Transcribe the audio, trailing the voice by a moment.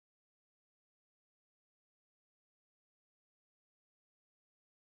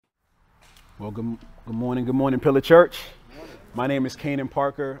Well, good morning, Pillar Church. My name is Kanan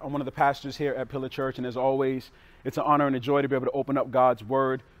Parker. I'm one of the pastors here at Pillar Church, and as always, it's an honor and a joy to be able to open up God's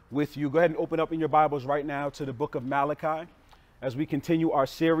Word with you. Go ahead and open up in your Bibles right now to the book of Malachi as we continue our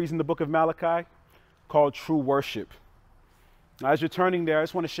series in the book of Malachi called True Worship. Now, as you're turning there, I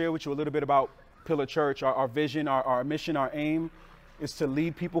just want to share with you a little bit about Pillar Church. Our vision, our mission, our aim is to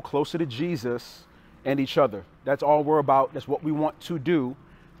lead people closer to Jesus and each other. That's all we're about. That's what we want to do.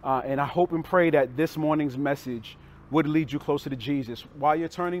 And I hope and pray that this morning's message would lead you closer to Jesus. While you're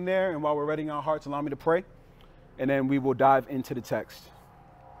turning there and while we're readying our hearts, allow me to pray, and then we will dive into the text.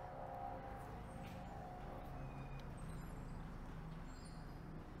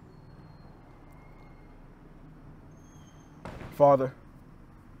 Father,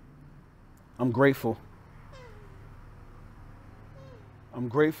 I'm grateful. I'm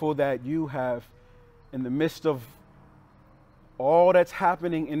grateful that you have, in the midst of all that's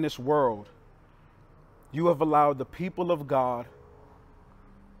happening in this world, you have allowed the people of God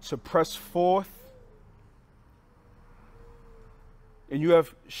to press forth, and you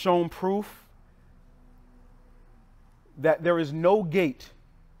have shown proof that there is no gate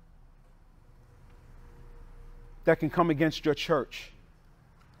that can come against your church.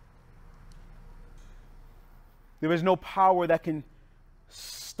 There is no power that can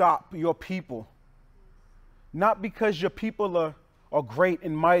stop your people. Not because your people are great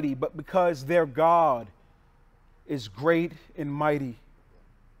and mighty, but because their God is great and mighty.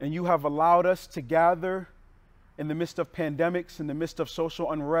 And you have allowed us to gather in the midst of pandemics, in the midst of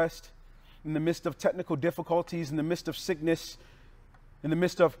social unrest, in the midst of technical difficulties, in the midst of sickness, in the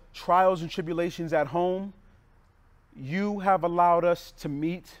midst of trials and tribulations at home. You have allowed us to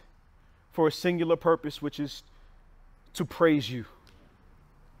meet for a singular purpose, which is to praise you,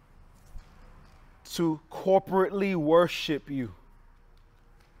 to corporately worship you.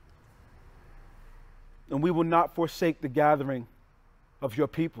 And we will not forsake the gathering of your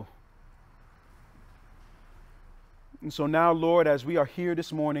people. And so now, Lord, as we are here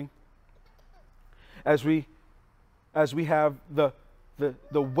this morning, as we have the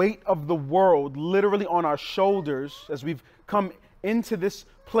weight of the world literally on our shoulders, as we've come into this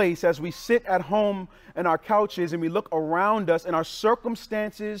place, as we sit at home in our couches and we look around us and our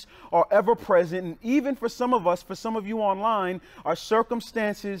circumstances are ever present. And even for some of us, for some of you online, our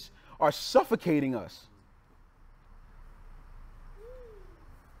circumstances are suffocating us.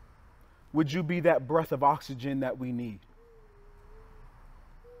 Would you be that breath of oxygen that we need?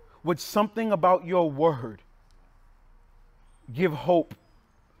 Would something about your word give hope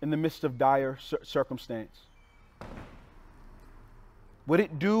in the midst of dire circumstance? Would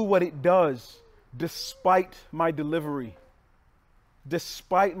it do what it does despite my delivery,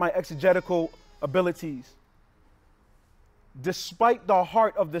 despite my exegetical abilities, despite the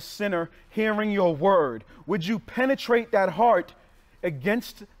heart of the sinner hearing your word? Would you penetrate that heart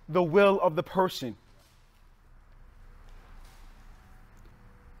against the will of the person?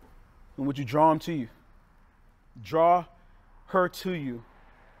 And would you draw him to you? Draw her to you.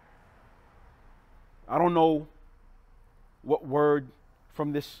 I don't know what word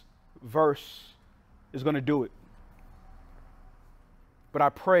from this verse is going to do it, but I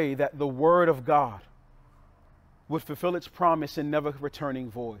pray that the word of God would fulfill its promise and never returning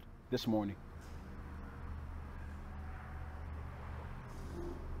void this morning.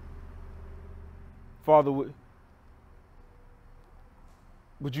 Father, would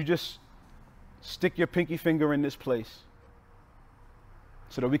you just stick your pinky finger in this place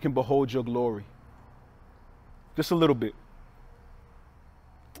so that we can behold your glory? Just a little bit.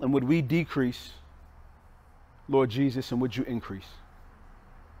 And would we decrease, Lord Jesus, and would you increase?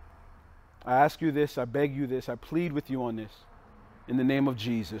 I ask you this, I beg you this, I plead with you on this, in the name of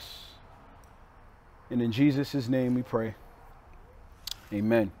Jesus. And in Jesus' name we pray.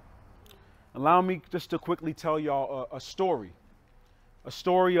 Amen. Allow me just to quickly tell y'all a story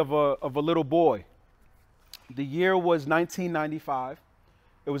of a little boy. The year was 1995.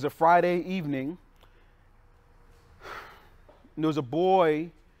 It was a Friday evening. And there was a boy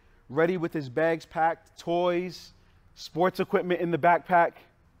ready with his bags packed, toys, sports equipment in the backpack,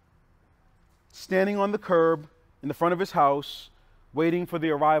 standing on the curb in the front of his house, waiting for the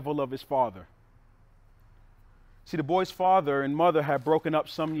arrival of his father. See, the boy's father and mother had broken up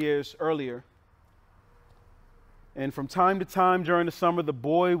some years earlier. And from time to time during the summer, the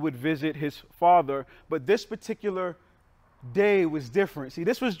boy would visit his father. But this particular day was different. See,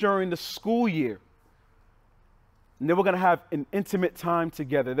 this was during the school year. And they were going to have an intimate time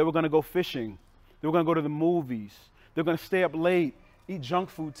together. They were going to go fishing. They were going to go to the movies. They were going to stay up late, eat junk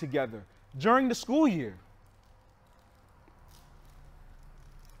food together during the school year.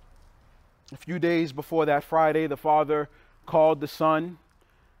 A few days before that Friday, the father called the son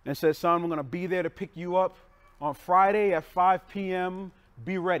and said, son, we're going to be there to pick you up on Friday at 5 p.m.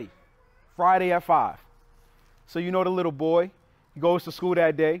 Be ready. Friday at 5. So you know the little boy, he goes to school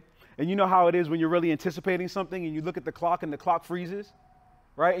that day. And you know how it is when you're really anticipating something and you look at the clock and the clock freezes,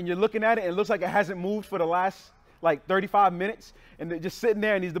 right? And you're looking at it and it looks like it hasn't moved for the last like 35 minutes. And they're just sitting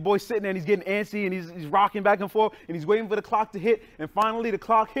there and the boy's sitting there and he's getting antsy and he's rocking back and forth and he's waiting for the clock to hit. And finally the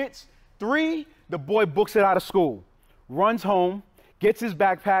clock hits 3. The boy books it out of school, runs home, gets his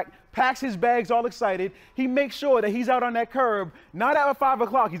backpack, packs his bags all excited. He makes sure that he's out on that curb, not at 5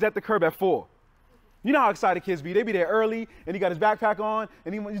 o'clock, he's at the curb at 4. You know how excited kids be. They be there early and he got his backpack on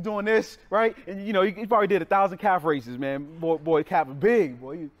and he's doing this, right? And you know, he probably did 1,000 calf races, man. Boy, calf was big,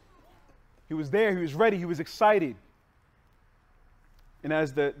 boy. He was there, he was ready, he was excited. And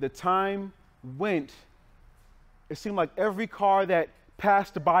as the time went, it seemed like every car that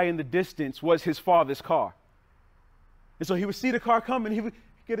passed by in the distance was his father's car. And so he would see the car come and he would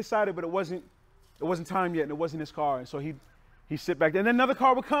get excited, but it wasn't time yet and it wasn't his car. And so he'd sit back there and then another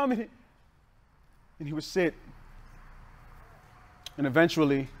car would come and he would sit. And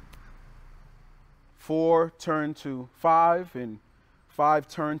eventually 4 turned to 5 and 5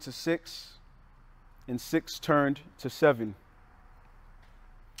 turned to 6 and 6 turned to 7.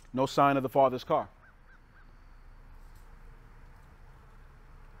 No sign of the father's car.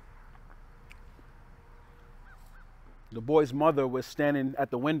 The boy's mother was standing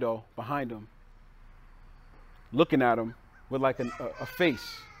at the window behind him, looking at him with like a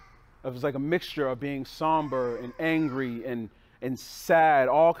face. It was like a mixture of being somber and angry and sad,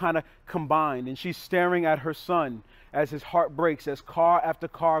 all kind of combined. And she's staring at her son as his heart breaks, as car after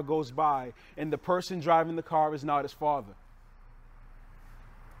car goes by. And the person driving the car is not his father.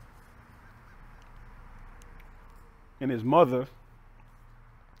 And his mother,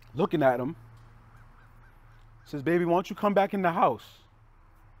 looking at him, says, baby, why don't you come back in the house?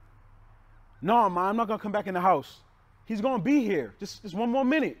 No, Ma, I'm not going to come back in the house. He's going to be here. Just one more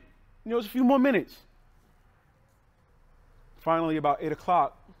minute. You know, it's a few more minutes. Finally, about 8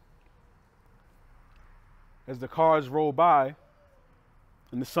 o'clock, as the cars roll by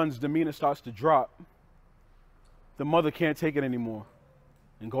and the son's demeanor starts to drop, the mother can't take it anymore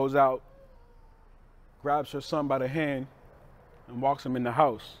and goes out, grabs her son by the hand and walks him in the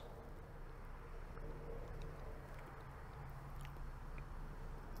house.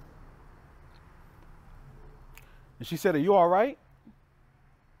 And she said, are you all right?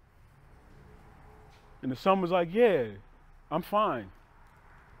 And the son was like, yeah, I'm fine.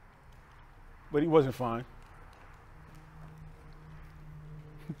 But he wasn't fine.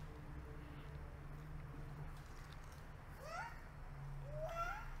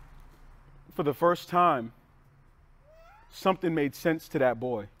 For the first time, something made sense to that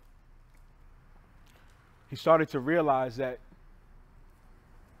boy. He started to realize that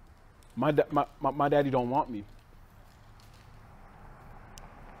my daddy don't want me.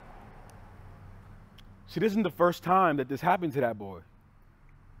 See, this isn't the first time that this happened to that boy.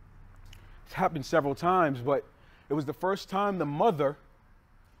 It's happened several times, but it was the first time the mother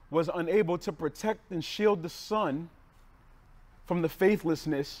was unable to protect and shield the son from the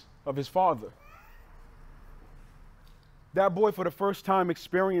faithlessness of his father. That boy, for the first time,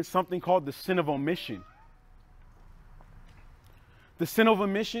 experienced something called the sin of omission. The sin of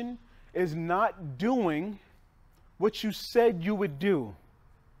omission is not doing what you said you would do.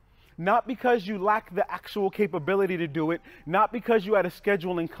 Not because you lack the actual capability to do it, not because you had a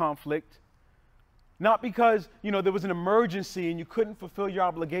scheduling conflict, not because, you know, there was an emergency and you couldn't fulfill your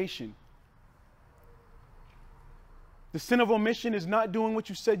obligation. The sin of omission is not doing what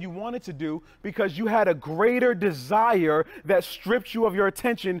you said you wanted to do because you had a greater desire that stripped you of your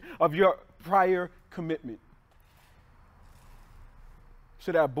attention of your prior commitment.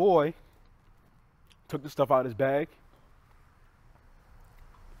 So that boy took the stuff out of his bag.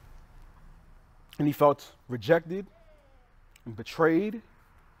 And he felt rejected and betrayed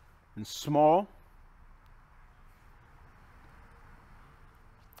and small.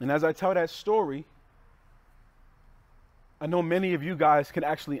 And as I tell that story, I know many of you guys can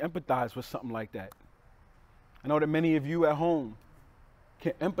actually empathize with something like that. I know that many of you at home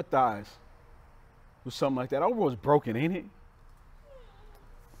can empathize with something like that. Our world's broken, ain't it?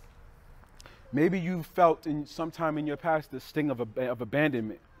 Maybe you felt in sometime in your past the sting of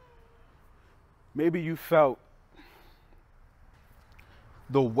abandonment. Maybe you felt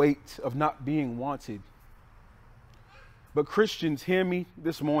the weight of not being wanted. But Christians, hear me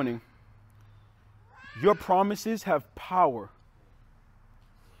this morning. Your promises have power.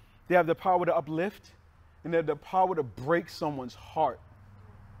 They have the power to uplift, and they have the power to break someone's heart.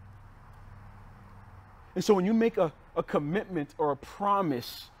 And so when you make a commitment or a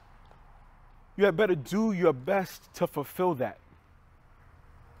promise, you had better do your best to fulfill that.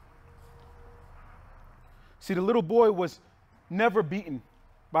 See, the little boy was never beaten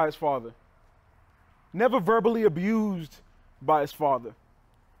by his father, never verbally abused by his father.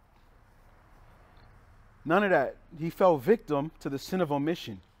 None of that. He fell victim to the sin of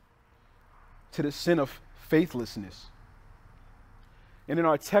omission, to the sin of faithlessness. And in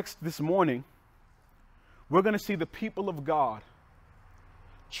our text this morning, we're going to see the people of God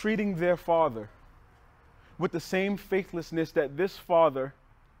treating their father with the same faithlessness that this father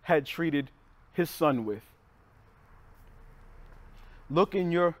had treated his son with. Look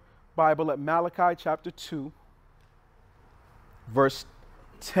in your Bible at Malachi chapter 2, verse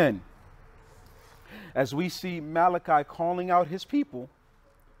 10. As we see Malachi calling out his people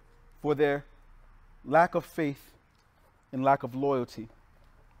for their lack of faith and lack of loyalty.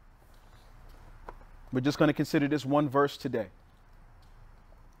 We're just going to consider this one verse today.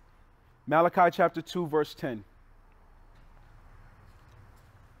 Malachi chapter 2, verse 10.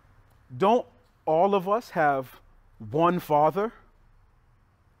 Don't all of us have one Father?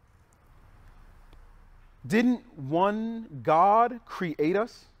 Didn't one God create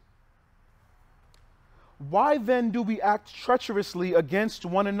us? Why then do we act treacherously against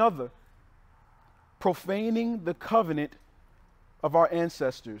one another, profaning the covenant of our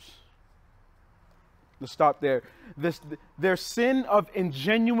ancestors? Let's stop there. Their sin of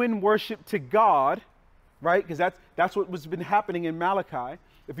ingenuine worship to God, right? Because that's what was been happening in Malachi.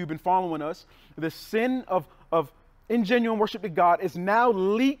 If you've been following us, the sin of ingenuine worship to God is now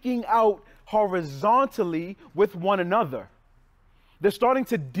leaking out horizontally with one another. They're starting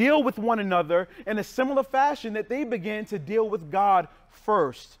to deal with one another in a similar fashion that they began to deal with God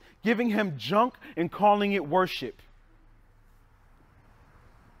first, giving him junk and calling it worship.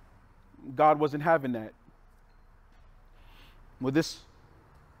 God wasn't having that. Well, this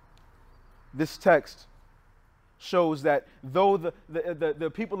text shows that though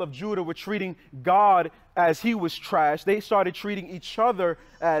the people of Judah were treating God as he was trash, they started treating each other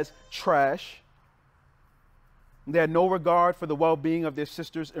as trash. They had no regard for the well-being of their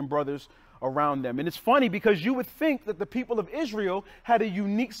sisters and brothers around them. And it's funny because you would think that the people of Israel had a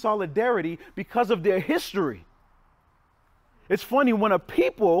unique solidarity because of their history. It's funny when a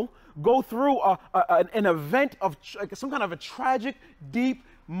people go through an event of some kind of a tragic, deep,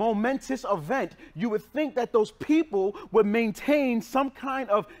 momentous event, you would think that those people would maintain some kind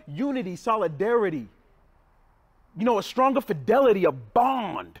of unity, solidarity, a stronger fidelity, a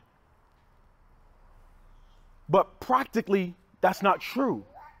bond. But practically, that's not true.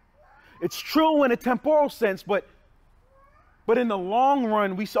 It's true in a temporal sense, but in the long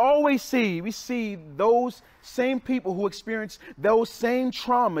run, we see those same people who experience those same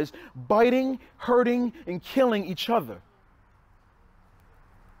traumas biting, hurting, and killing each other.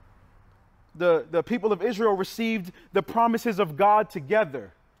 The people of Israel received the promises of God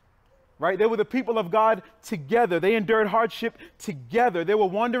together, right? They were the people of God together. They endured hardship together. They were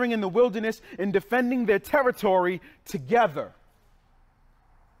wandering in the wilderness and defending their territory together.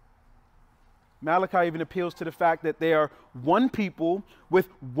 Malachi even appeals to the fact that they are one people with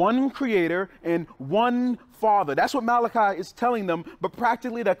one creator and one father. That's what Malachi is telling them, but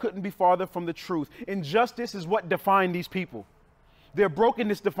practically that couldn't be farther from the truth. Injustice is what defined these people. Their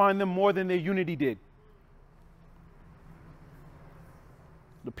brokenness defined them more than their unity did.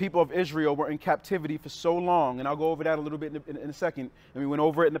 The people of Israel were in captivity for so long, and I'll go over that a little bit in a second, and we went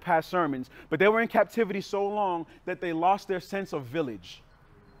over it in the past sermons, but they were in captivity so long that they lost their sense of village.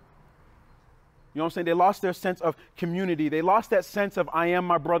 You know what I'm saying? They lost their sense of community. They lost that sense of, I am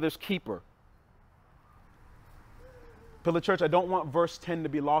my brother's keeper. Pillar Church, I don't want verse 10 to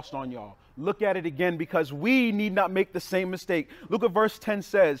be lost on y'all. Look at it again because we need not make the same mistake. Look what verse 10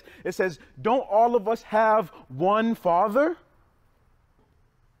 says. It says, don't all of us have one Father?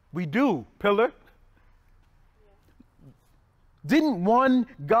 We do, Pillar. Didn't one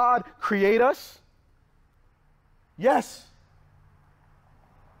God create us? Yes.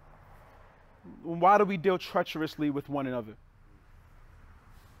 Why do we deal treacherously with one another?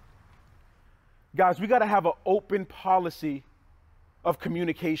 Guys, we got to have an open policy of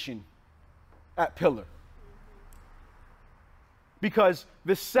communication at Pillar. Because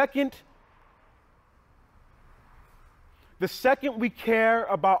the second we care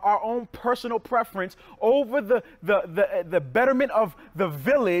about our own personal preference over the betterment of the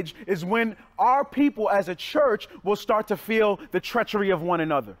village is when our people as a church will start to feel the treachery of one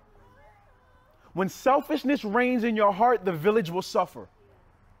another. When selfishness reigns in your heart, the village will suffer.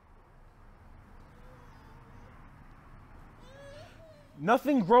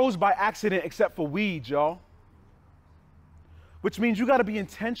 Nothing grows by accident except for weeds, y'all. Which means you got to be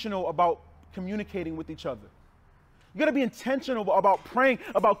intentional about communicating with each other. You got to be intentional about praying,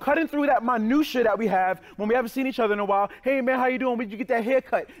 about cutting through that minutia that we have when we haven't seen each other in a while. Hey, man, how you doing? When did you get that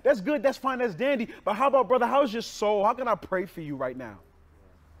haircut? That's good. That's fine. That's dandy. But how about, brother, how's your soul? How can I pray for you right now?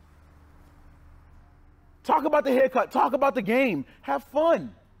 Talk about the haircut. Talk about the game. Have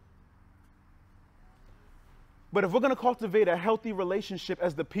fun. But if we're going to cultivate a healthy relationship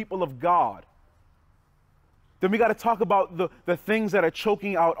as the people of God, then we got to talk about the things that are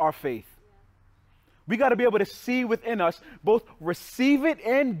choking out our faith. We got to be able to see within us, both receive it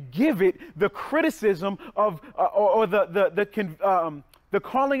and give it the criticism of, or the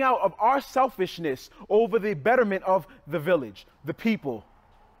calling out of our selfishness over the betterment of the village, the people.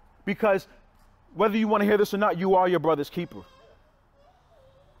 Because whether you want to hear this or not, you are your brother's keeper.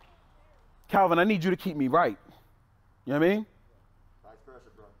 Calvin, I need you to keep me right. You know what I mean? Vice versa,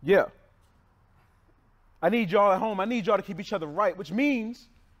 bro. Yeah. I need y'all at home. I need y'all to keep each other right, which means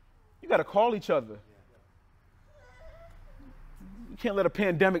you got to call each other. You can't let a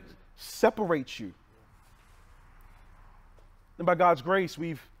pandemic separate you. And by God's grace,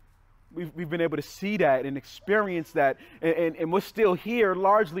 we've been able to see that and experience that, and we're still here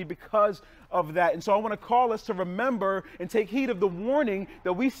largely because of that. And so I want to call us to remember and take heed of the warning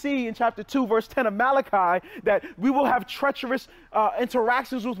that we see in chapter 2, verse 10 of Malachi, that we will have treacherous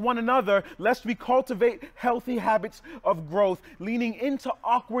interactions with one another, lest we cultivate healthy habits of growth, leaning into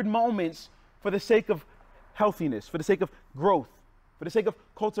awkward moments for the sake of healthiness, for the sake of growth, for the sake of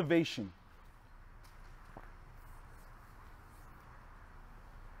cultivation.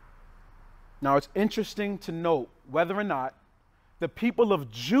 Now, it's interesting to note whether or not the people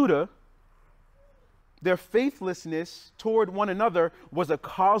of Judah, their faithlessness toward one another was a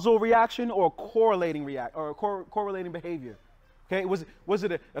causal reaction or a correlating correlating behavior. Okay, was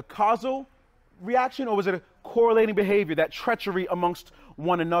it a causal reaction or was it a correlating behavior, that treachery amongst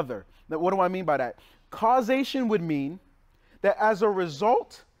one another? Now, what do I mean by that? Causation would mean that as a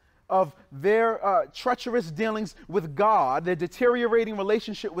result of their treacherous dealings with God, their deteriorating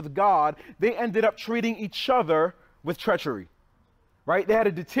relationship with God, they ended up treating each other with treachery, right? They had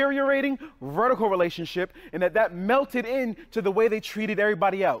a deteriorating vertical relationship, and that melted into the way they treated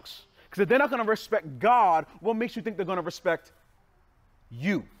everybody else. Because if they're not going to respect God, what makes you think they're going to respect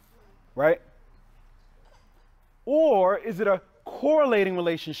you, right? Or is it a correlating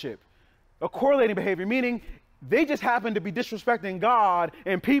relationship, a correlating behavior, meaning they just happen to be disrespecting God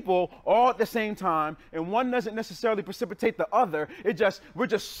and people all at the same time, and one doesn't necessarily precipitate the other. We're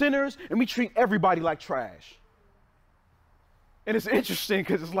just sinners, and we treat everybody like trash. And it's interesting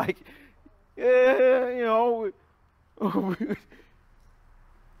because it's like, yeah, you know,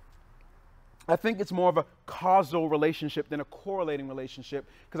 I think it's more of a causal relationship than a correlating relationship,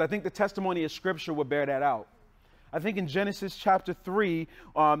 because I think the testimony of Scripture will bear that out. I think in Genesis chapter 3,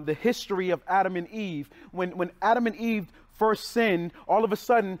 the history of Adam and Eve, when Adam and Eve first sinned, all of a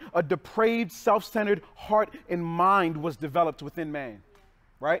sudden a depraved, self-centered heart and mind was developed within man,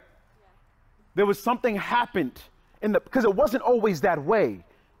 right? Yeah. There was something happened because it wasn't always that way.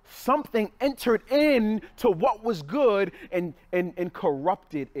 Something entered into what was good and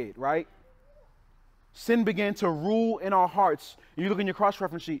corrupted it, right? Sin began to rule in our hearts. You look in your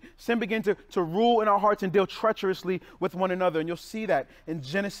cross-reference sheet. Sin began to rule in our hearts and deal treacherously with one another. And you'll see that in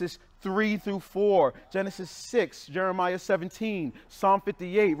Genesis 3 through 4, Genesis 6, Jeremiah 17, Psalm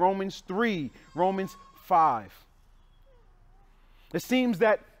 58, Romans 3, Romans 5. It seems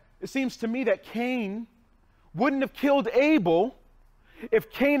to me that Cain wouldn't have killed Abel if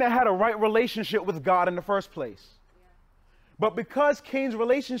Cain had a right relationship with God in the first place. But because Cain's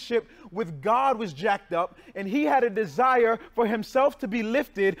relationship with God was jacked up and he had a desire for himself to be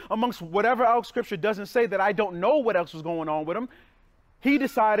lifted amongst whatever else Scripture doesn't say, that I don't know what else was going on with him, he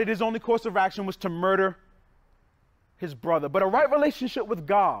decided his only course of action was to murder his brother. But a right relationship with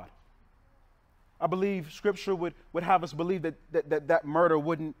God, I believe Scripture would have us believe that murder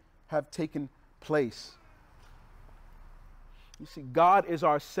wouldn't have taken place. You see, God is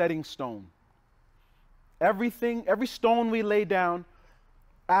our setting stone. Every stone we lay down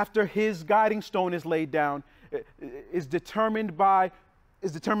after his guiding stone is laid down is determined by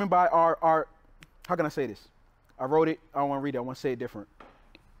our, how can I say this? I wrote it, I don't want to read it, I want to say it different.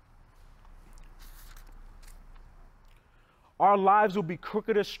 Our lives will be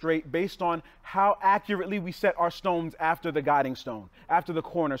crooked or straight based on how accurately we set our stones after the guiding stone, after the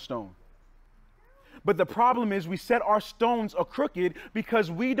cornerstone. But the problem is we set our stones crooked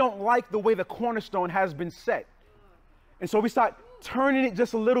because we don't like the way the cornerstone has been set. And so we start turning it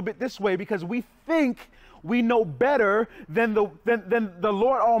just a little bit this way because we think we know better than the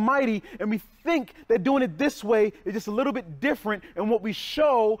Lord Almighty, and we think that doing it this way is just a little bit different. And what we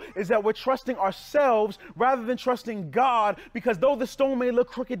show is that we're trusting ourselves rather than trusting God, because though the stone may look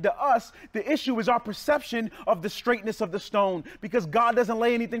crooked to us, the issue is our perception of the straightness of the stone, because God doesn't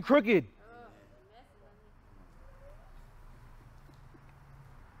lay anything crooked.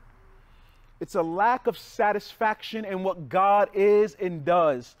 It's a lack of satisfaction in what God is and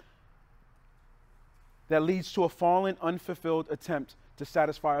does that leads to a fallen, unfulfilled attempt to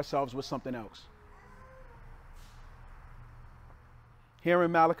satisfy ourselves with something else. Here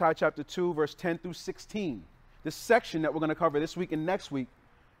in Malachi chapter 2, verse 10 through 16, this section that we're going to cover this week and next week,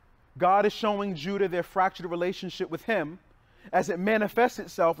 God is showing Judah their fractured relationship with him as it manifests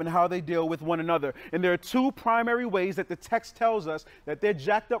itself in how they deal with one another. And there are two primary ways that the text tells us that their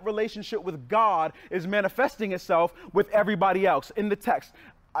jacked up relationship with God is manifesting itself with everybody else in the text.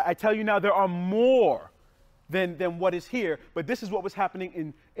 I tell you now, there are more than what is here, but this is what was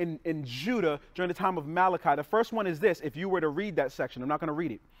happening in Judah during the time of Malachi. The first one is this, if you were to read that section. I'm not going to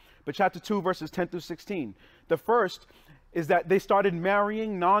read it, but chapter 2, verses 10 through 16. The first is that they started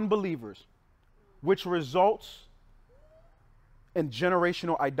marrying non-believers, which results in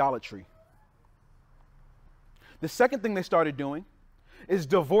generational idolatry. The second thing they started doing is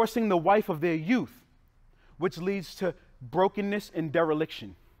divorcing the wife of their youth, which leads to brokenness and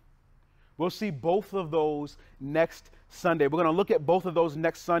dereliction. We'll see both of those next Sunday. We're going to look at both of those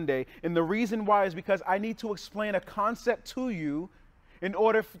next Sunday. And the reason why is because I need to explain a concept to you in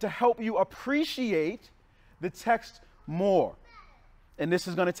order to help you appreciate the text more. And this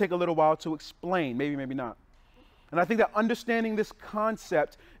is going to take a little while to explain, maybe not. And I think that understanding this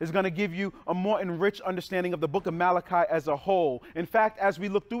concept is going to give you a more enriched understanding of the book of Malachi as a whole. In fact, as we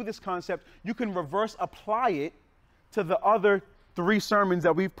look through this concept, you can reverse apply it to the other 3 sermons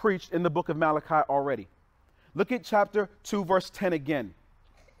that we've preached in the book of Malachi already. Look at chapter 2, verse 10 again.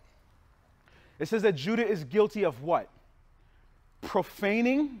 It says that Judah is guilty of what?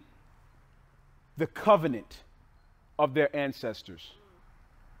 Profaning the covenant of their ancestors.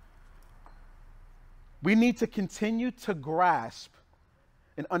 We need to continue to grasp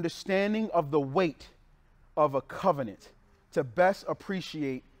an understanding of the weight of a covenant to best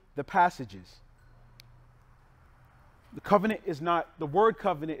appreciate the passages. The word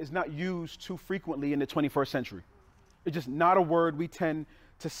covenant is not used too frequently in the 21st century. It's just not a word we tend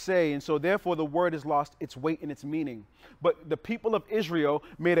to say. And so therefore the word has lost its weight and its meaning. But the people of Israel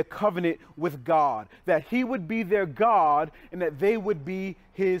made a covenant with God, that he would be their God and that they would be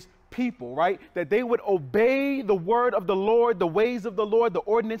his people, right? That they would obey the word of the Lord, the ways of the Lord, the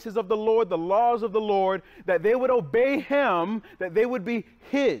ordinances of the Lord, the laws of the Lord, that they would obey him, that they would be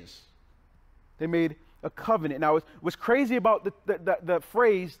his. They made a covenant. Now, what's crazy about the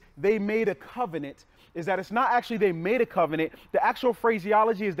phrase, they made a covenant, is that it's not actually they made a covenant. The actual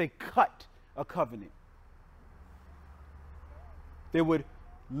phraseology is they cut a covenant. They would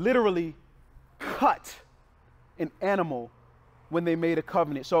literally cut an animal when they made a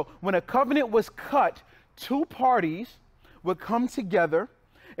covenant. So when a covenant was cut, 2 parties would come together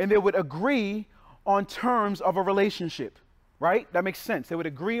and they would agree on terms of a relationship. Right? That makes sense. They would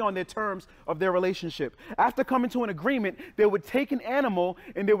agree on their terms of their relationship. After coming to an agreement, they would take an animal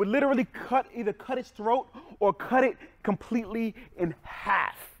and they would literally either cut its throat or cut it completely in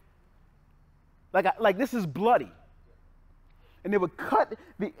half. Like this is bloody. And they would cut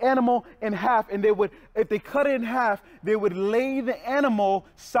the animal in half, and if they cut it in half, they would lay the animal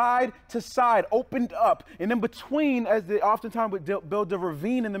side to side, opened up. And in between, as they oftentimes would build a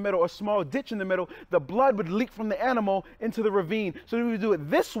ravine in the middle, a small ditch in the middle, the blood would leak from the animal into the ravine. So they would do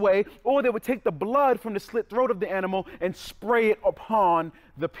it this way, or they would take the blood from the slit throat of the animal and spray it upon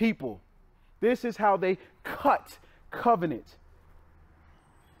the people. This is how they cut covenant.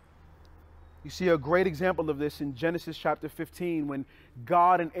 You see a great example of this in Genesis chapter 15 when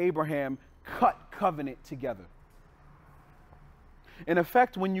God and Abraham cut covenant together. In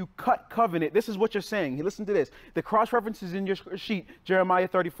effect, when you cut covenant, this is what you're saying. Listen to this. The cross references in your sheet, Jeremiah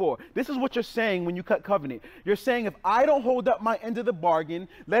 34. This is what you're saying when you cut covenant. You're saying, if I don't hold up my end of the bargain,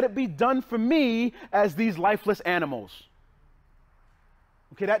 let it be done for me as these lifeless animals.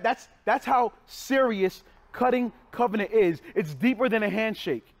 Okay, that's how serious cutting covenant is. It's deeper than a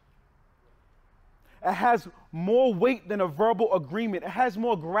handshake. It has more weight than a verbal agreement. It has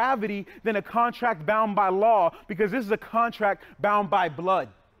more gravity than a contract bound by law, because this is a contract bound by blood.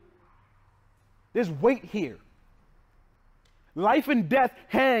 There's weight here. Life and death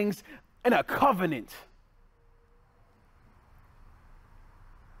hangs in a covenant.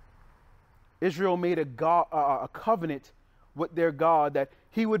 Israel made a covenant with their God, that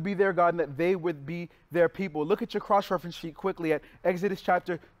he would be their God and that they would be their people. Look at your cross-reference sheet quickly at Exodus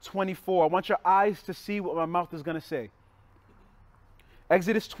chapter 24. I want your eyes to see what my mouth is going to say.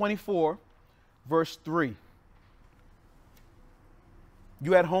 Exodus 24, verse 3.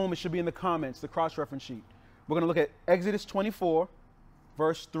 You at home, it should be in the comments, the cross-reference sheet. We're going to look at Exodus 24,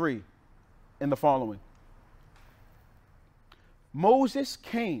 verse 3 in the following. Moses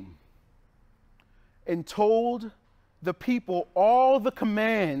came and told the people all the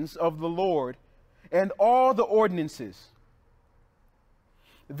commands of the Lord and all the ordinances.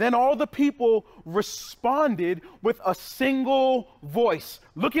 Then all the people responded with a single voice.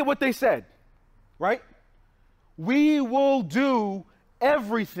 Look at what they said, right? We will do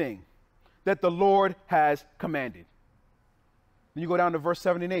everything that the Lord has commanded. Then you go down to verse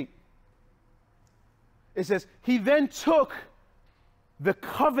 7 and 8. It says, he then took the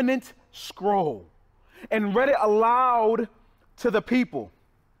covenant scroll and read it aloud to the people.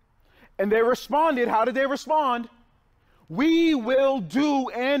 And they responded. How did they respond? We will do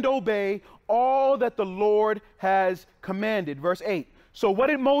and obey all that the Lord has commanded. Verse 8. So what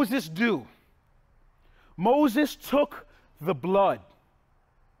did Moses do? Moses took the blood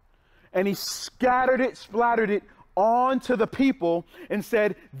and he scattered it, splattered it onto the people and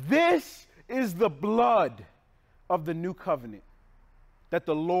said, this is the blood of the new covenant that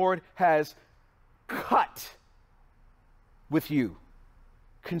the Lord has cut with you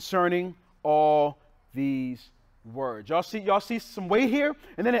concerning all these words. Y'all see some weight here?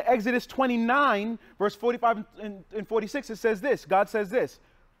 And then in Exodus 29, verse 45 and 46, it says this. God says this.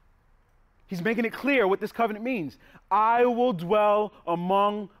 He's making it clear what this covenant means. I will dwell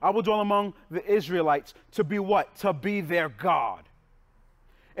among the Israelites to be what? To be their God.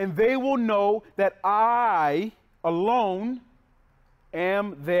 And they will know that I alone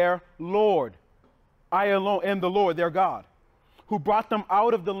am their Lord. I alone am the Lord, their God, who brought them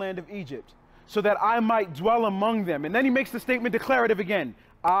out of the land of Egypt, so that I might dwell among them. And then he makes the statement declarative again.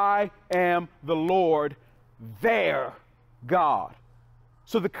 I am the Lord, their God.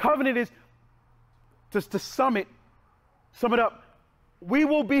 So the covenant is, to sum it up, we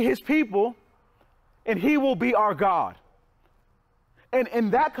will be his people and he will be our God. And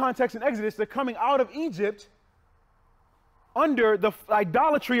in that context in Exodus, they're coming out of Egypt under the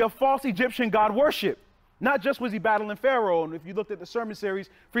idolatry of false Egyptian god worship. Not just was he battling Pharaoh, and if you looked at the sermon series,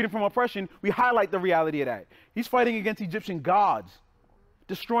 Freedom from Oppression, we highlight the reality of that. He's fighting against Egyptian gods,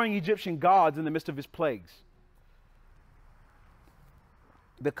 destroying Egyptian gods in the midst of his plagues.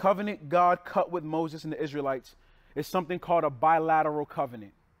 The covenant God cut with Moses and the Israelites is something called a bilateral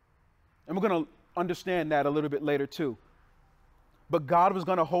covenant. And we're going to understand that a little bit later too. But God was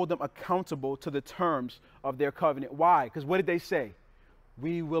going to hold them accountable to the terms of their covenant. Why? Because what did they say?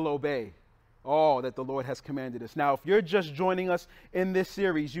 We will obey all that the Lord has commanded us. Now, if you're just joining us in this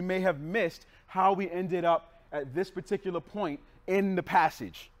series, you may have missed how we ended up at this particular point in the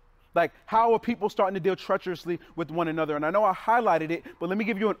passage. Like, how are people starting to deal treacherously with one another? And I know I highlighted it, but let me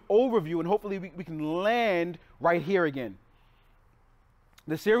give you an overview, and hopefully we can land right here again.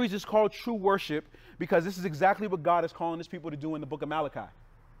 The series is called True Worship because this is exactly what God is calling his people to do in the book of Malachi.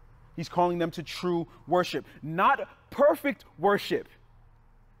 He's calling them to true worship, not perfect worship.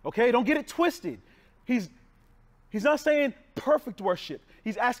 Okay, don't get it twisted. He's not saying perfect worship.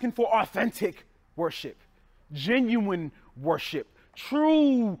 He's asking for authentic worship, genuine worship,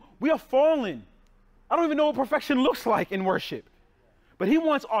 true. We are fallen. I don't even know what perfection looks like in worship, but he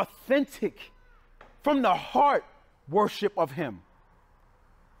wants authentic, from the heart worship of him.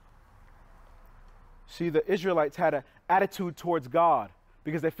 See, the Israelites had an attitude towards God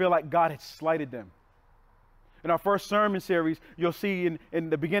because they feel like God had slighted them. In our first sermon series, you'll see in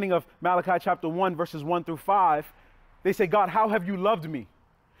the beginning of Malachi chapter 1, verses 1 through 5, they say, God, how have you loved me?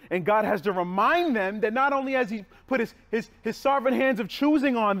 And God has to remind them that not only has he put his sovereign hands of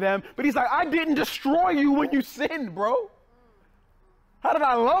choosing on them, but he's like, I didn't destroy you when you sinned, bro. How did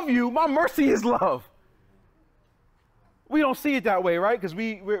I love you? My mercy is love. We don't see it that way, right? Because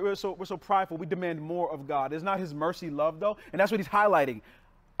we're so prideful. We demand more of God. It's not his mercy love, though. And that's what he's highlighting.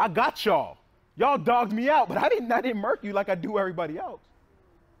 I got y'all. Y'all dogged me out, but I didn't murk you like I do everybody else.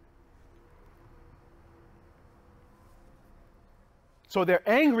 So they're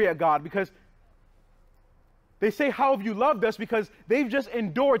angry at God because they say, how have you loved us? Because they've just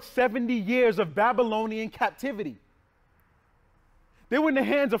endured 70 years of Babylonian captivity. They were in the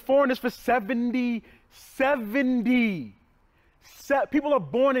hands of foreigners for 70. People are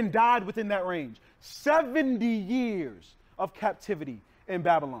born and died within that range. 70 years of captivity in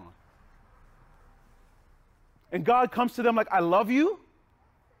Babylon. And God comes to them like, I love you.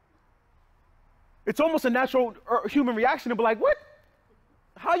 It's almost a natural human reaction to be like, what?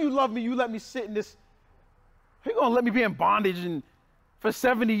 How you love me? You let me sit in this. How you going to let me be in bondage and for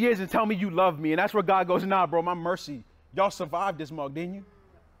 70 years and tell me you love me? And that's where God goes, nah, bro, my mercy. Y'all survived this mug, didn't you?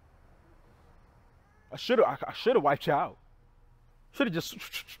 I should have wiped you out. Should have just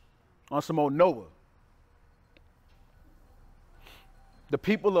on some old Noah. The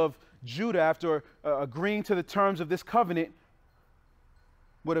people of Judah, after agreeing to the terms of this covenant,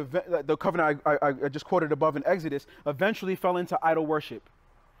 the covenant I just quoted above in Exodus, eventually fell into idol worship.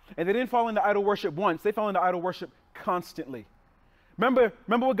 And they didn't fall into idol worship once, they fell into idol worship constantly. Remember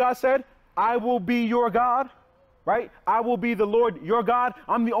what God said? I will be your God, right? I will be the Lord your God.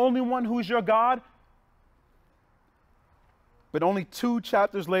 I'm the only one who's your God. But only 2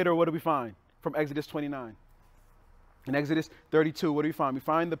 chapters later, what do we find from Exodus 29? In Exodus 32, what do we find? We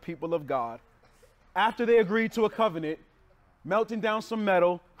find the people of God, after they agreed to a covenant, melting down some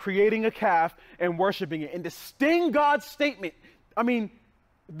metal, creating a calf, and worshiping it. And to sting God's statement, I mean,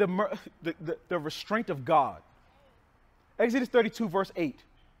 the restraint of God. Exodus 32, verse 8.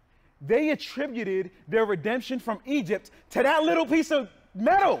 They attributed their redemption from Egypt to that little piece of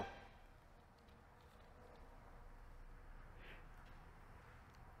metal.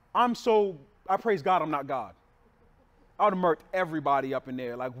 I praise God I'm not God. I would have murked everybody up in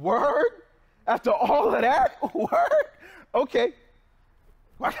there. Like, word? After all of that? Word? Okay.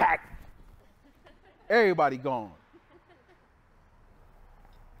 What's that? Everybody gone.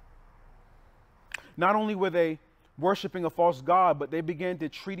 Not only were they worshiping a false god, but they began to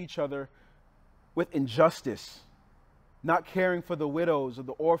treat each other with injustice, not caring for the widows or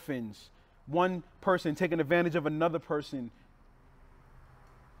the orphans, one person taking advantage of another person.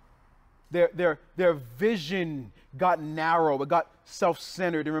 Their vision got narrow. It got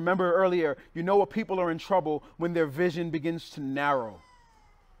self-centered. And remember earlier, you know what people are in trouble when their vision begins to narrow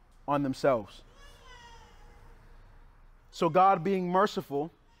on themselves. So God, being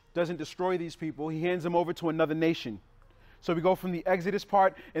merciful, doesn't destroy these people. He hands them over to another nation. So we go from the Exodus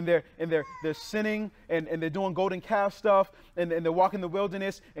part, and they're sinning, and they're doing golden calf stuff, and they're walking the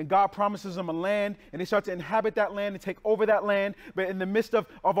wilderness, and God promises them a land, and they start to inhabit that land and take over that land. But in the midst of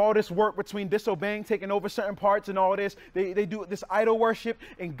all this work between disobeying, taking over certain parts and all this, they do this idol worship,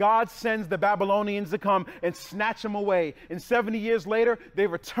 and God sends the Babylonians to come and snatch them away. And 70 years later, they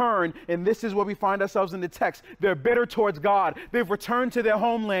return, and this is where we find ourselves in the text. They're bitter towards God. They've returned to their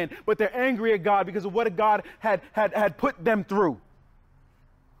homeland, but they're angry at God because of what God had put them through.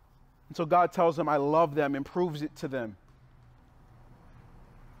 And so God tells them, I love them, and proves it to them.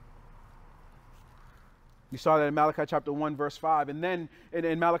 We saw that in Malachi chapter 1, verse 5. And then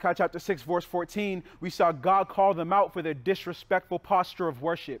in Malachi chapter 6, verse 14, we saw God call them out for their disrespectful posture of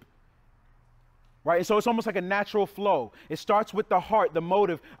worship. Right? And so it's almost like a natural flow. It starts with the heart, the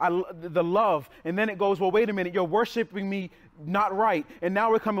motive, the love. And then it goes, well, wait a minute, you're worshiping me not right. And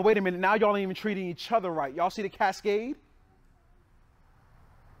now we're coming, wait a minute, now y'all ain't even treating each other right. Y'all see the cascade?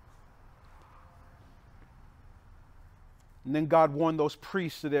 And then God warned those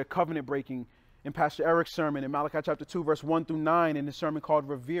priests of their covenant breaking in Pastor Eric's sermon in Malachi chapter 2, verse 1 through 9, in his sermon called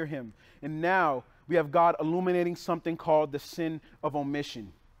Revere Him. And now we have God illuminating something called the sin of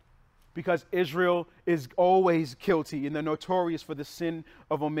omission. Because Israel is always guilty, and they're notorious for the sin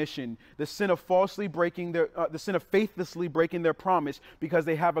of omission, the sin of the sin of faithlessly breaking their promise because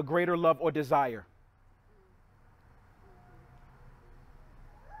they have a greater love or desire.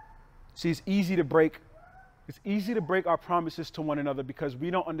 See, it's easy to break our promises to one another because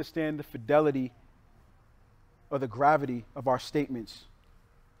we don't understand the fidelity or the gravity of our statements.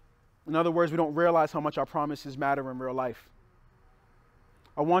 In other words, we don't realize how much our promises matter in real life.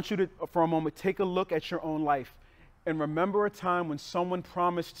 I want you to, for a moment, take a look at your own life and remember a time when someone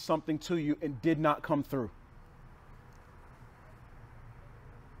promised something to you and did not come through.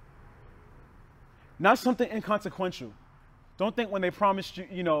 Not something inconsequential. Don't think when they promised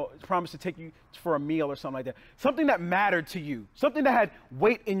you, promised to take you for a meal or something like that. Something that mattered to you. Something that had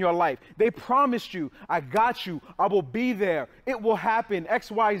weight in your life. They promised you, I got you. I will be there. It will happen, X,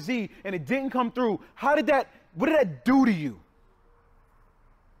 Y, Z. And it didn't come through. What did that do to you?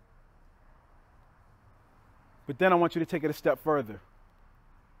 But then I want you to take it a step further.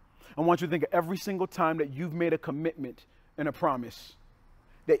 I want you to think of every single time that you've made a commitment and a promise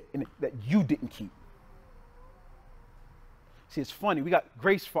that you didn't keep. See, it's funny. We got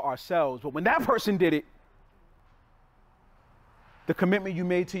grace for ourselves, but when that person did it, the commitment you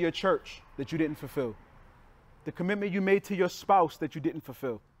made to your church that you didn't fulfill, the commitment you made to your spouse that you didn't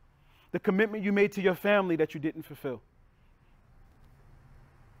fulfill, the commitment you made to your family that you didn't fulfill.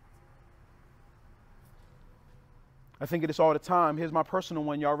 I think of this all the time. Here's my personal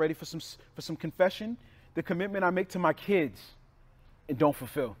one. Y'all ready for some confession? The commitment I make to my kids and don't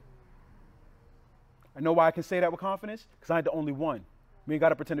fulfill. I know why I can say that with confidence, because I ain't the only one. We ain't got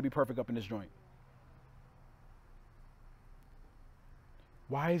to pretend to be perfect up in this joint.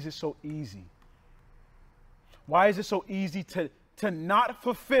 Why is it so easy? Why is it so easy to not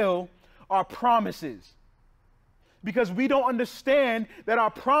fulfill our promises? Because we don't understand that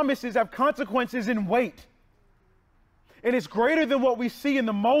our promises have consequences in weight. And it's greater than what we see in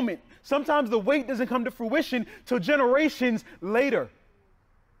the moment. Sometimes the weight doesn't come to fruition till generations later.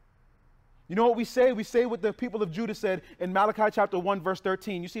 You know what we say? We say what the people of Judah said in Malachi chapter 1, verse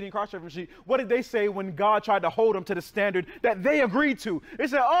 13. You see it in cross-reference sheet. What did they say when God tried to hold them to the standard that they agreed to? They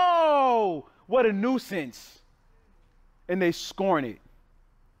said, oh, what a nuisance. And they scorn it.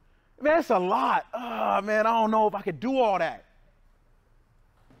 Man, that's a lot. Oh, man, I don't know if I could do all that.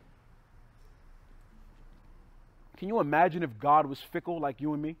 Can you imagine if God was fickle like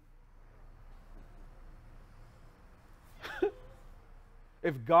you and me?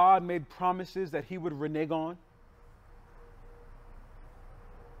 If God made promises that he would renege on?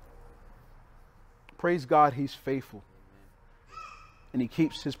 Praise God, he's faithful. And he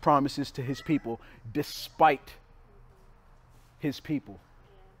keeps his promises to his people despite his people.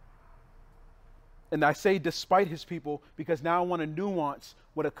 And I say despite his people because now I want to nuance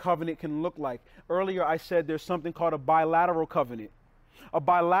what a covenant can look like. Earlier I said there's something called a bilateral covenant. A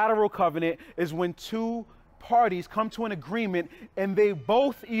bilateral covenant is when two parties come to an agreement and they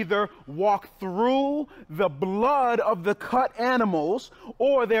both either walk through the blood of the cut animals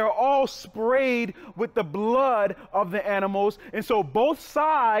or they're all sprayed with the blood of the animals. And so both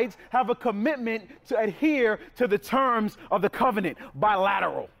sides have a commitment to adhere to the terms of the covenant.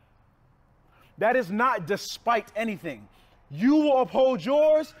 Bilateral. That is not despite anything. You will uphold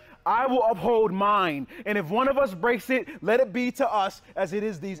yours, I will uphold mine. And if one of us breaks it, let it be to us as it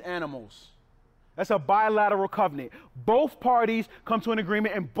is these animals. That's a bilateral covenant. Both parties come to an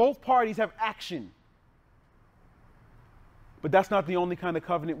agreement and both parties have action. But that's not the only kind of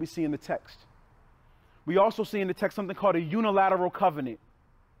covenant we see in the text. We also see in the text something called a unilateral covenant.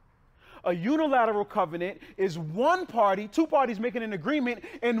 A unilateral covenant is one party, two parties making an agreement,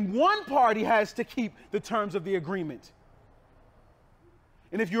 and one party has to keep the terms of the agreement.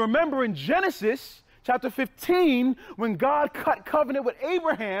 And if you remember in Genesis chapter 15, when God cut covenant with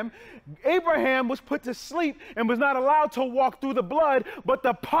Abraham, Abraham was put to sleep and was not allowed to walk through the blood, but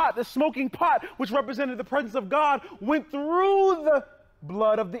the pot, the smoking pot, which represented the presence of God, went through the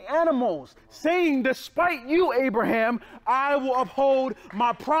blood of the animals, saying, despite you, Abraham, I will uphold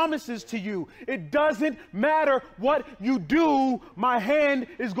my promises to you. It doesn't matter what you do. My hand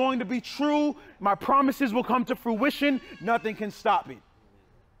is going to be true. My promises will come to fruition. Nothing can stop it.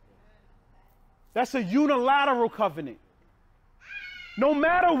 That's a unilateral covenant. No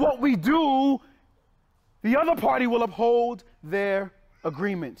matter what we do, the other party will uphold their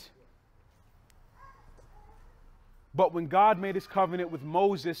agreement. But when God made his covenant with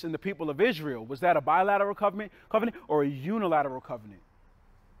Moses and the people of Israel, was that a bilateral covenant or a unilateral covenant?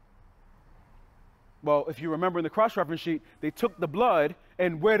 Well, if you remember in the cross-reference sheet, they took the blood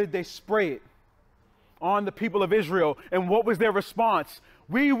and where did they spray it? On the people of Israel. And what was their response?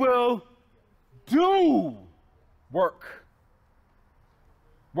 We will do work.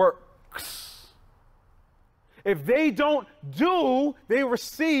 Works. If they don't do, they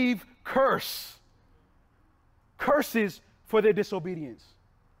receive curse. Curses for their disobedience.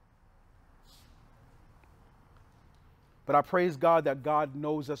 But I praise God that God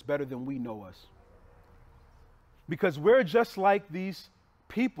knows us better than we know us. Because we're just like these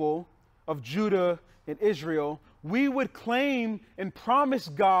people of Judah and Israel. We would claim and promise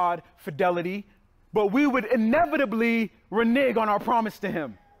God fidelity, but we would inevitably renege on our promise to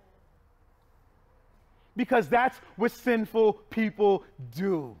him. Because that's what sinful people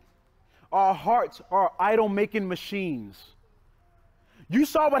do. Our hearts are idol-making machines. You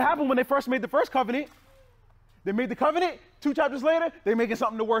saw what happened when they first made the first covenant. They made the covenant, 2 chapters later, they're making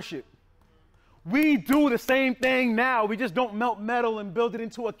something to worship. We do the same thing now. We just don't melt metal and build it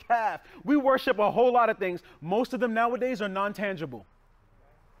into a calf. We worship a whole lot of things. Most of them nowadays are non-tangible.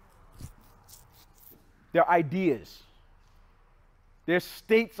 They're ideas. They're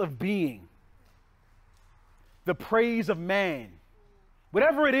states of being. The praise of man.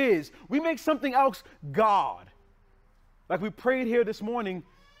 Whatever it is, we make something else God. Like we prayed here this morning,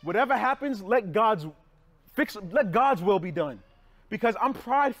 whatever happens, let God's will be done. Because I'm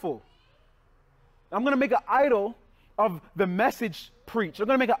prideful. I'm going to make an idol of the message preached. I'm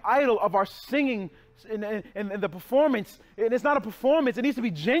going to make an idol of our singing and the performance, and it's not a performance, it needs to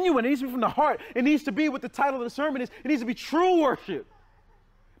be genuine, it needs to be from the heart, it needs to be what the title of the sermon is, it needs to be true worship.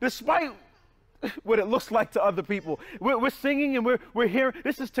 Despite what it looks like to other people. We're singing and we're hearing,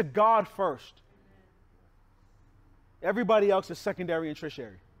 this is to God first. Everybody else is secondary and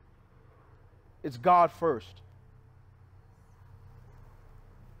tertiary. It's God first.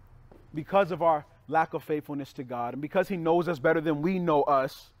 Because of our lack of faithfulness to God, and because he knows us better than we know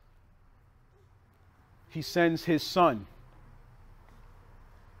us, he sends his son.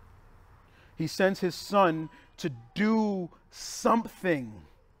 He sends his son to do something.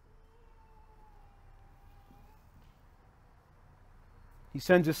 He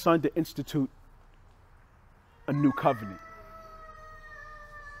sends his son to institute a new covenant.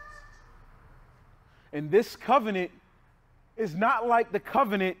 And this covenant is not like the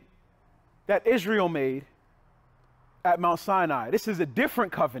covenant that Israel made at Mount Sinai. This is a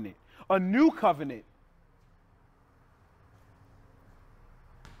different covenant, a new covenant.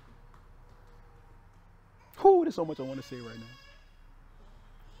 Whew, there's so much I want to say right now.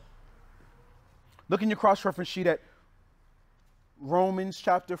 Look in your cross-reference sheet at Romans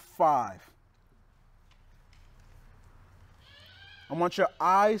chapter 5. I want your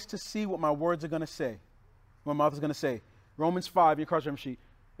eyes to see what my words are going to say, what my mouth is going to say. Romans 5, in your cross-reference sheet.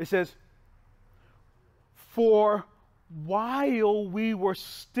 It says, for while we were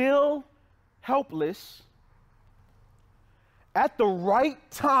still helpless, at the right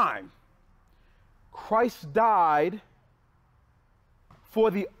time, Christ died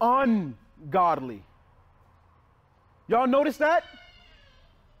for the ungodly. Y'all notice that?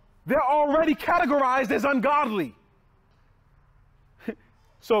 They're already categorized as ungodly.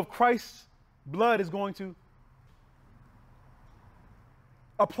 So if Christ's blood is going to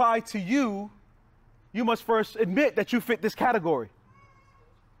apply to you, you must first admit that you fit this category.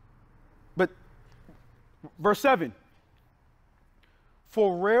 But verse 7,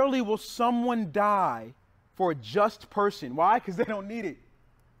 for rarely will someone die for a just person. Why? Because they don't need it.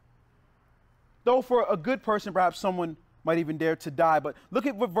 Though for a good person, perhaps someone might even dare to die. But look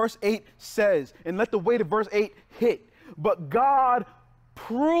at what verse 8 says, and let the weight of verse 8 hit. But God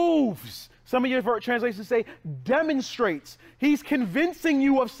proves. Some of your translations say demonstrates. He's convincing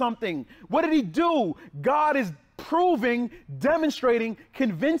you of something. What did he do? God is proving, demonstrating,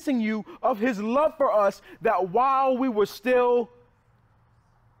 convincing you of his love for us, that while we were still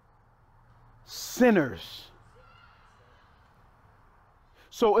sinners.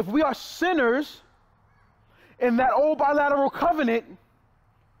 So if we are sinners in that old bilateral covenant,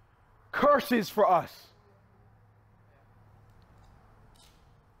 curses for us.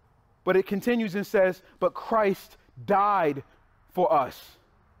 But it continues and says, but Christ died for us.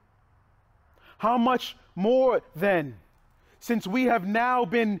 How much more then, since we have now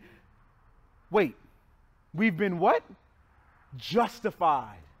been, we've been what?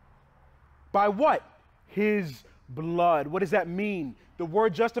 Justified. By what? His blood. What does that mean? The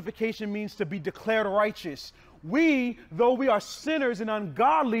word justification means to be declared righteous. We, though we are sinners and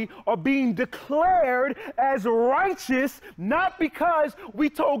ungodly, are being declared as righteous, not because we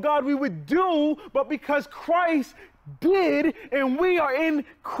told God we would do, but because Christ did, and we are in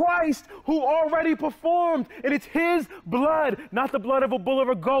Christ who already performed. And it's his blood, not the blood of a bull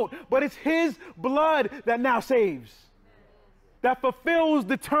or a goat, but it's his blood that now saves, that fulfills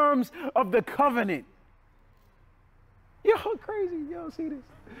the terms of the covenant. Yo, crazy. Yo, see this?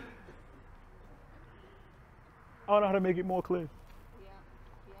 I don't know how to make it more clear. Yeah.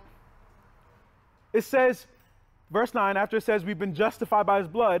 It says, verse 9, after it says we've been justified by his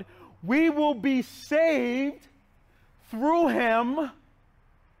blood, we will be saved through him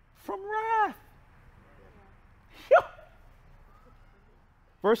from wrath. Yeah.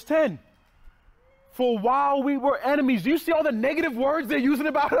 Verse 10, for while we were enemies, do you see all the negative words they're using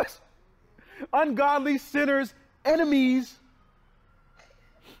about us? Ungodly, sinners, enemies.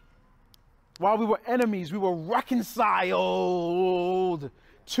 While we were enemies, we were reconciled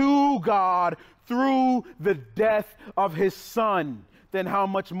to God through the death of his son. Then how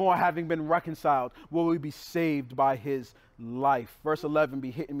much more, having been reconciled, will we be saved by his life? Verse 11 be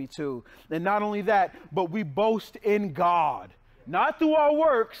hitting me too. And not only that, but we boast in God, not through our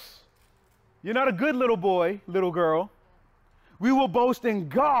works. You're not a good little boy, little girl. We will boast in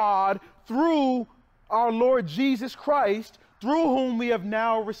God through our Lord Jesus Christ, through whom we have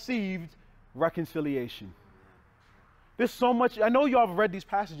now received reconciliation. There's so much. I know y'all have read these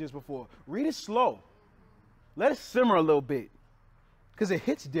passages before. Read it slow. Let it simmer a little bit, because it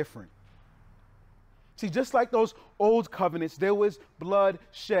hits different. See, just like those old covenants, there was blood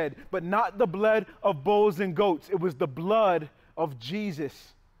shed, but not the blood of bulls and goats. It was the blood of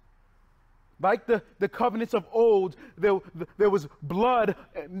Jesus. Like the covenants of old, there was blood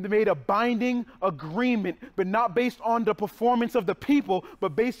made a binding agreement, but not based on the performance of the people,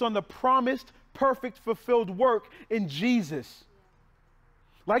 but based on the promised, perfect, fulfilled work in Jesus.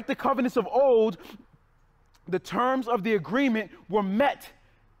 Like the covenants of old, the terms of the agreement were met,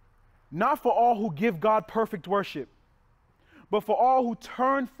 not for all who give God perfect worship, but for all who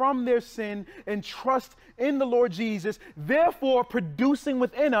turn from their sin and trust in the Lord Jesus, therefore producing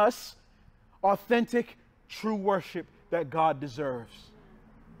within us authentic, true worship that God deserves.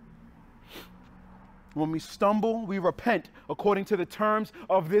 When we stumble, we repent according to the terms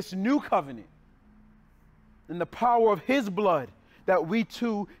of this new covenant and the power of his blood, that we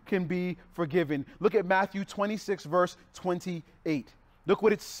too can be forgiven. Look at Matthew 26, verse 28. Look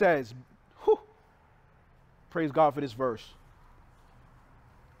what it says. Whew. Praise God for this verse.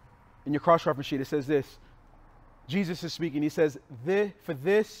 In your cross-reference sheet, it says this. Jesus is speaking. He says, "For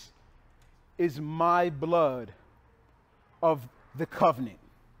this is my blood of the covenant,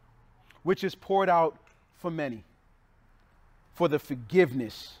 which is poured out for many, for the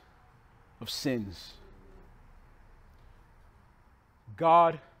forgiveness of sins."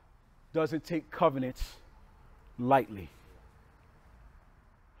 God doesn't take covenants lightly.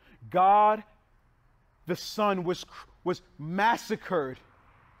 God, the Son, was massacred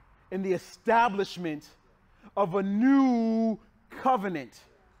in the establishment of a new covenant.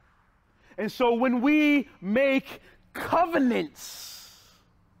 And so when we make covenants,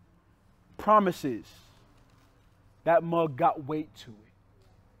 promises, that mug got weight to it.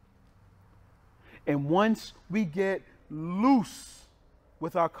 And once we get loose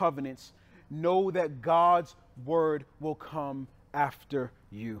with our covenants, know that God's word will come after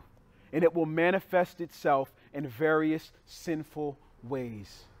you. And it will manifest itself in various sinful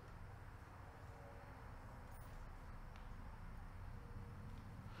ways.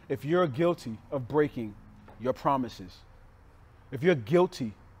 If you're guilty of breaking your promises, if you're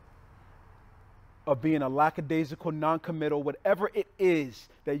guilty of being a lackadaisical, non-committal, whatever it is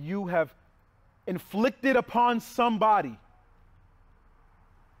that you have inflicted upon somebody,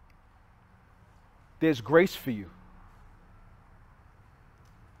 there's grace for you.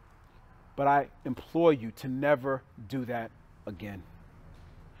 But I implore you to never do that again.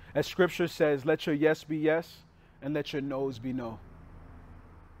 As Scripture says, let your yes be yes and let your no's be no.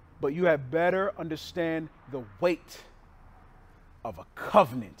 But you had better understand the weight of a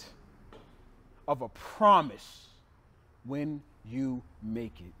covenant, of a promise, when you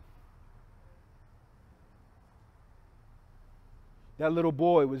make it. That little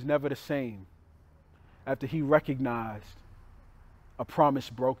boy was never the same after he recognized a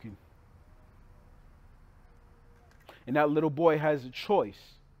promise broken. And that little boy has a choice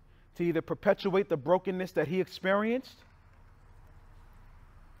to either perpetuate the brokenness that he experienced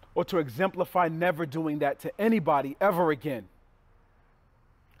or to exemplify never doing that to anybody ever again.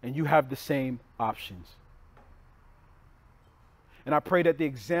 And you have the same options. And I pray that the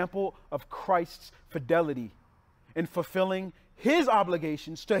example of Christ's fidelity in fulfilling his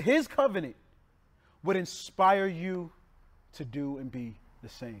obligations to his covenant would inspire you to do and be the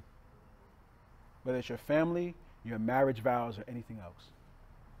same. Whether it's your family, your marriage vows, or anything else.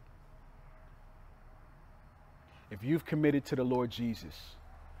 If you've committed to the Lord Jesus,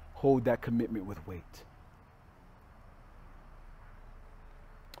 hold that commitment with weight.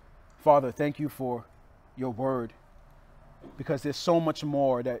 Father, thank you for your word, because there's so much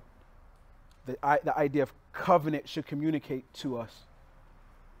more that the idea of covenant should communicate to us.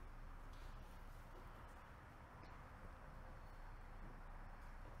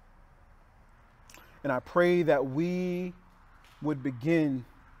 And I pray that we would begin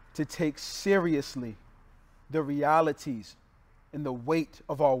to take seriously the realities and the weight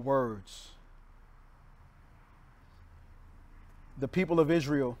of our words. The people of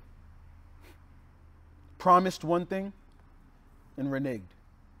Israel promised one thing and reneged.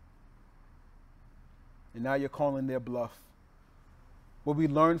 And now you're calling their bluff. What we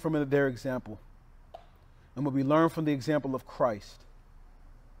learn from their example, and what we learn from the example of Christ,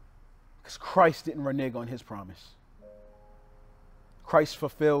 because Christ didn't renege on his promise. Christ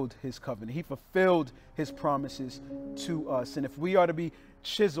fulfilled his covenant. He fulfilled his promises to us. And if we are to be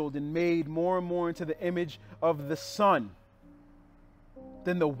chiseled and made more and more into the image of the Son,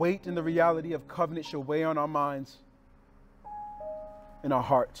 then the weight and the reality of covenant shall weigh on our minds and our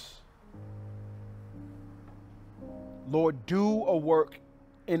hearts. Lord, do a work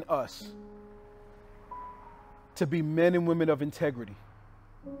in us to be men and women of integrity.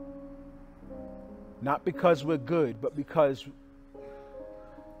 Not because we're good, but because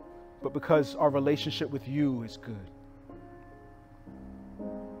our relationship with you is good.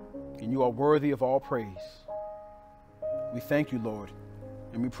 and you are worthy of all praise. We thank you, Lord,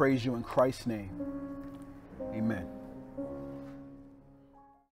 and we praise you in Christ's name. Amen.